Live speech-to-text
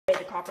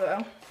copper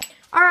though.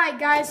 All right,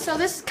 guys. So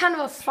this is kind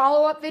of a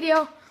follow-up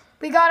video.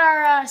 We got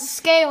our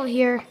scale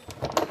here.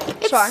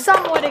 It's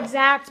somewhat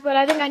exact, but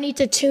I think I need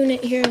to tune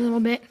it here a little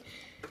bit.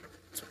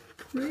 It's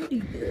pretty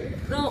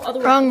good. No, other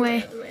way. Wrong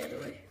way. Other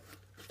way.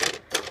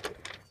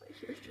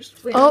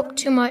 Oh,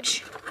 too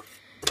much.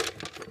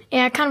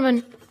 Yeah, kind of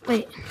an...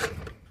 Wait.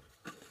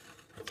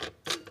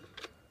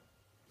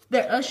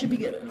 There, that should be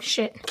good.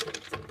 Shit.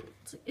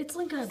 It's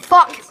like a...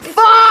 Fuck!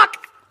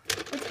 Fuck!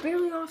 It's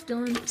barely off,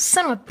 Dylan.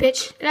 Son of a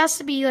bitch. It has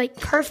to be, like,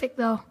 perfect,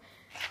 though.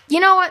 You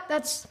know what?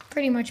 That's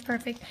pretty much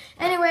perfect.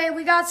 Anyway,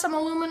 we got some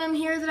aluminum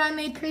here that I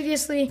made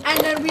previously. And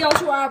then we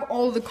also have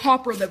all the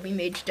copper that we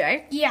made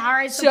today. Yeah, all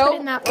right, so put it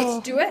in that bowl.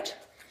 Let's do it.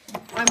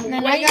 And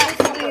then I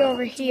got 3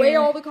 over here. Weigh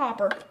all the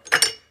copper.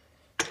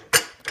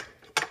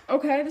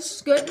 Okay, this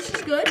is good. This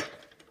is good.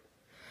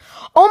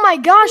 Oh my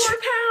gosh. 4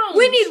 pounds.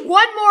 We need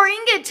 1 more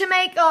ingot to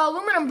make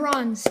aluminum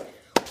bronze.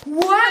 Wow.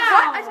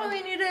 What? I thought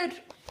we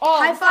needed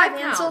High five,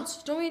 5 Ansel.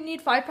 pounds. Don't we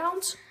need 5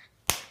 pounds?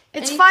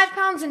 It's 5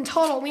 pounds in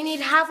total. We need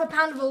half a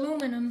pound of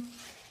aluminum.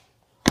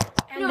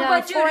 And, No,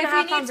 but dude,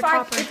 4.5 pounds of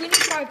copper. if we need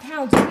 5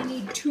 pounds, then we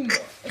need 2 more.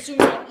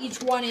 Assuming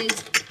each one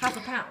is half a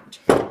pound.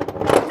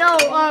 No,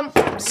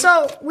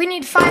 so we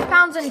need 5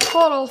 pounds in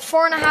total,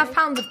 4.5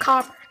 pounds of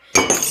copper.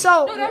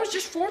 So No, that was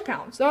just 4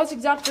 pounds. That was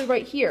exactly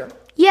right here.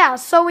 yeah,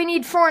 so we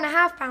need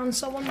 4.5 pounds,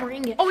 so 1 more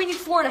ingot. Oh, we need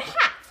 4.5.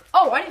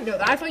 Oh, I didn't know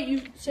that. I thought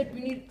you said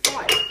we need 5.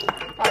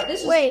 All right,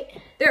 this is... Wait.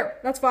 There,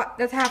 that's 5.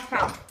 That's half a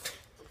pound.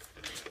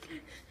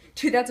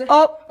 Dude, that's a...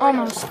 Oh,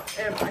 almost.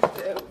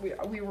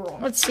 We were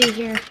wrong. Let's see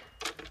here.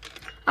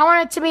 I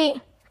want it to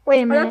be...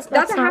 Wait a minute.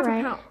 That's a not half right.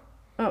 a pound.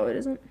 Oh, it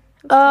isn't?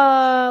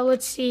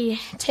 Let's see.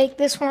 Take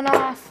this one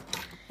off.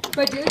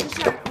 But dude, just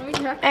check. Let me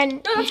check. And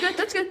No, that's good.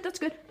 That's good. That's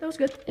good. That was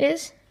good. it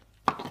is?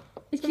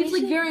 It keeps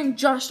like varying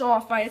just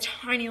off by a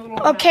tiny little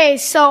amount. Okay,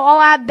 so I'll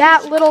add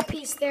that little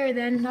piece there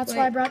then. That's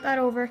why I brought that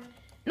over.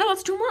 No,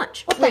 that's too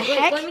much. What the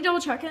heck? Let me double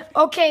check it.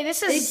 Okay,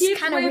 this It is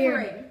keeps kind of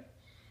weird. wavering.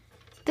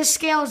 The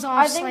scale is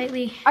off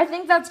slightly. I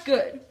think that's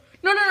good.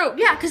 No.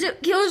 Yeah, because it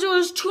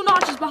was 2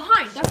 notches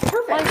behind. That's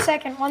perfect. 1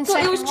 second, one So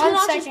second, it was 2 1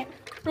 notches. second.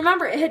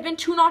 Remember, it had been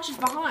 2 notches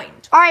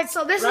behind. All right,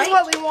 so this Right? is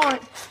what we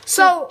want.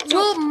 So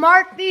we'll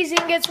mark these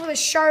ingots with a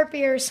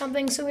Sharpie or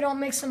something so we don't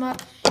mix them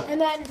up.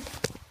 And then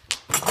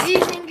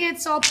these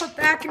ingots I'll put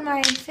back in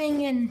my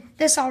thing, and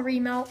this I'll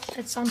remelt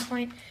at some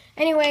point.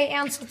 Anyway,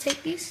 Ansel,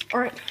 take these. All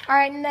right. All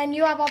right, and then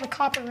you have all the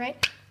copper, right?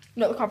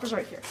 No, the copper's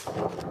right here.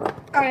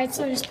 All right,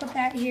 so just put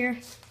that here.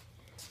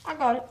 I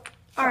got it.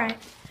 All right.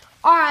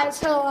 All right,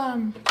 so,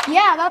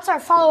 yeah, that's our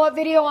follow-up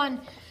video on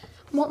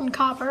molten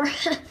copper.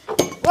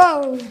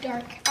 Whoa,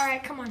 dark. All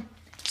right, come on.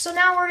 So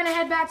now we're going to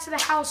head back to the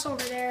house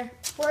over there.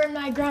 We're in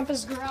my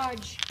grandpa's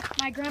garage,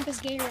 my grandpa's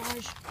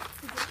garage.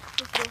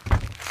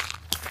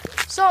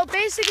 So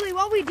basically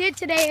what we did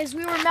today is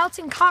we were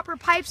melting copper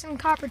pipes and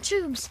copper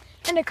tubes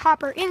into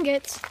copper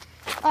ingots.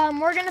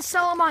 We're going to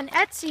sell them on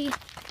Etsy,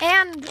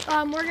 and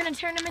we're going to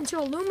turn them into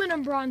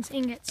aluminum bronze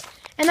ingots.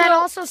 And then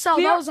also sell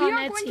those on Etsy.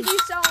 We are going to be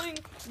selling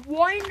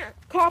 1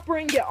 copper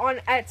ingot on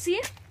Etsy.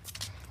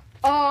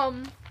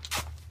 So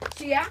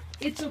yeah,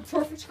 it's a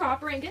perfect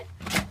copper ingot.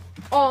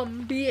 But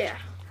yeah.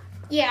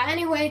 Yeah,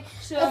 anyway,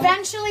 So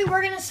eventually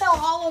we're going to sell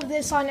all of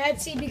this on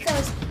Etsy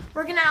because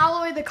we're going to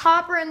alloy the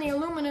copper and the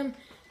aluminum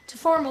to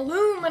form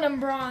aluminum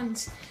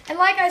bronze. And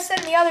like I said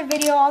in the other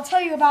video, I'll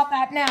tell you about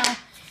that now.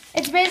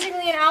 It's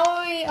basically an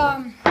alloy,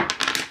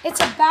 it's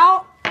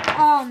about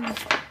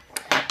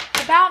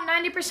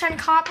 90%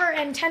 copper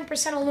and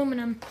 10%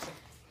 aluminum.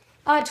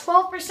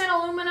 12%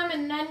 aluminum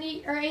and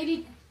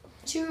 80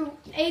 to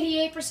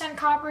 88%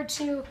 copper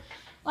to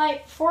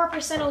like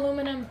 4%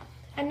 aluminum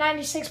and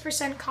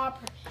 96%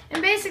 copper.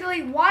 And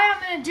basically why I'm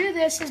going to do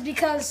this is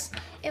because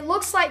it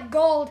looks like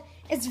gold,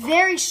 it's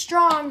very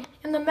strong,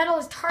 and the metal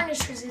is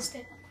tarnish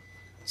resistant.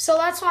 So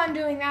that's why I'm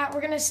doing that. We're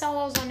going to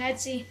sell those on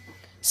Etsy.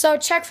 So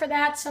check for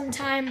that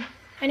sometime.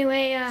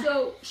 Anyway,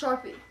 So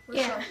Sharpie. Where's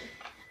yeah. Sharpie?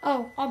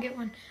 Oh, I'll get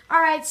one.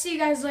 All right, see you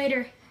guys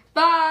later.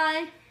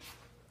 Bye.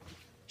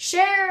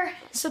 Share,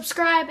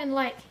 subscribe, and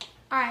like.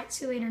 All right,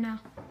 see you later now.